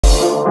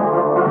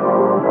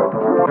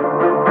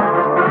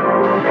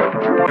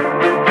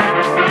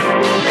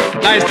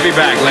Nice to be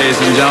back, ladies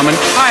and gentlemen.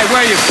 Hi,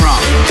 where are you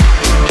from?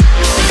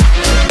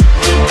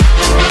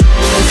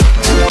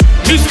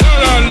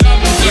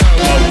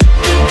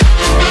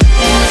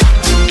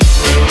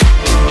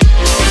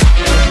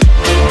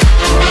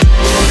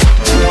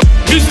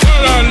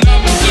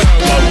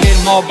 Get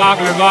more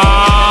baklava.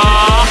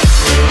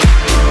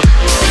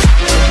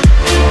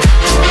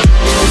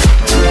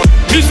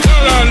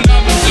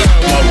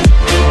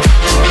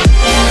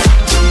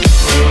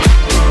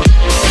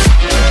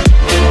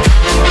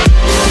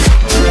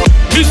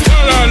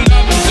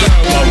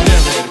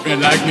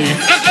 Like me.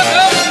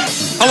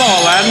 Hello,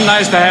 Aladdin.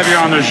 Nice to have you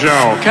on the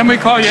show. Can we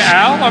call you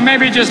Al, or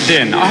maybe just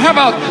Din? Or how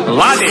about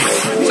Lottie?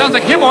 Sounds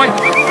like him, boy.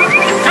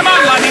 Come on,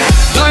 Lottie.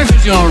 Life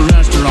is your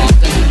restaurant.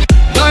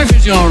 Life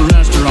is your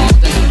restaurant.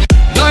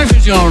 Life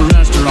is your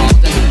restaurant.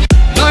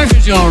 Life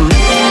is your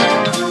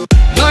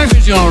life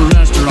is your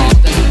restaurant.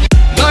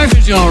 Life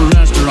is your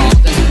restaurant.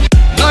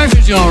 Life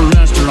is your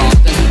restaurant.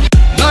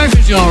 Life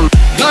is your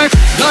life.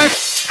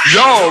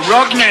 Yo,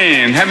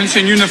 Rockman, haven't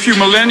seen you in a few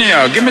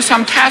millennia. Give me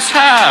some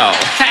tassel.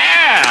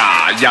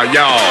 Yeah,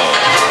 yo.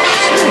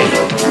 Say,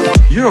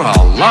 you're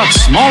a lot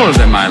smaller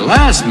than my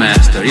last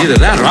master. Either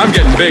that or I'm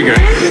getting bigger.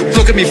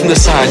 Look at me from the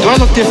side. Do I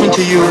look different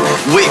to you?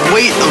 Wait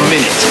a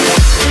minute.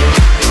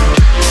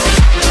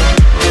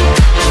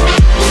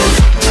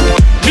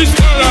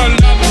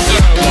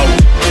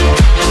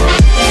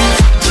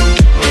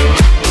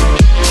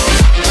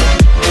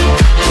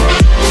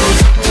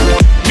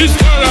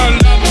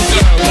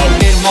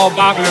 More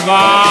baklava.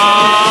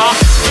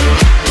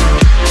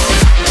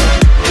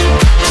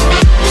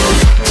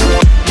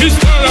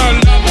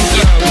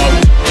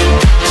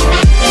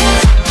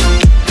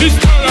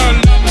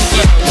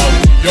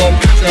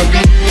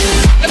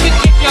 Let me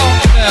kick your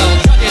bell.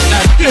 Try it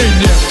out.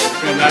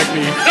 Feel like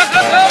me.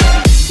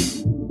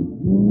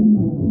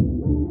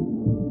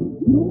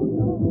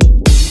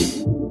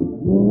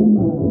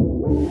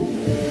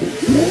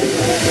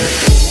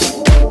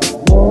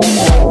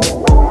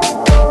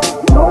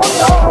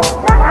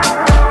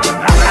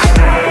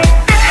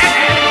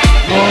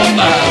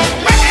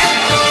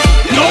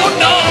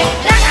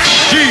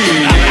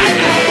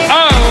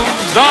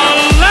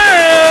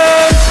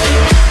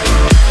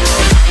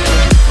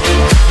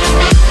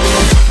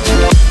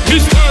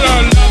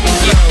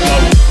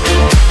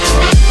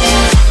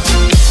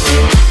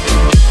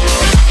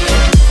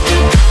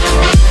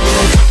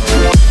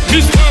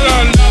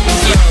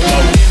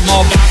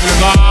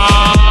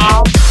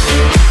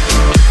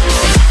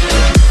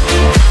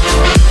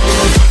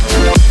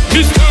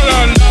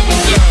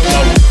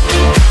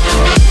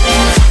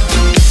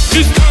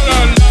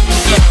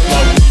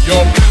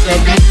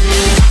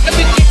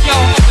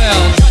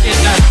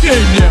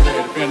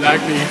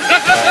 Like me.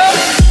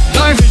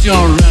 Life is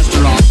your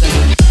restaurant.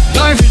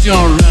 Life is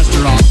your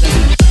restaurant.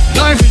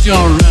 Life is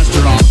your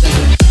restaurant.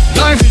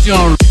 Life is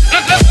your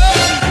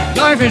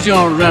life is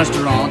your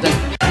restaurant.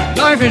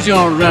 Life is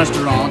your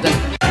restaurant.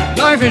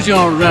 Life is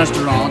your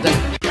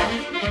restaurant.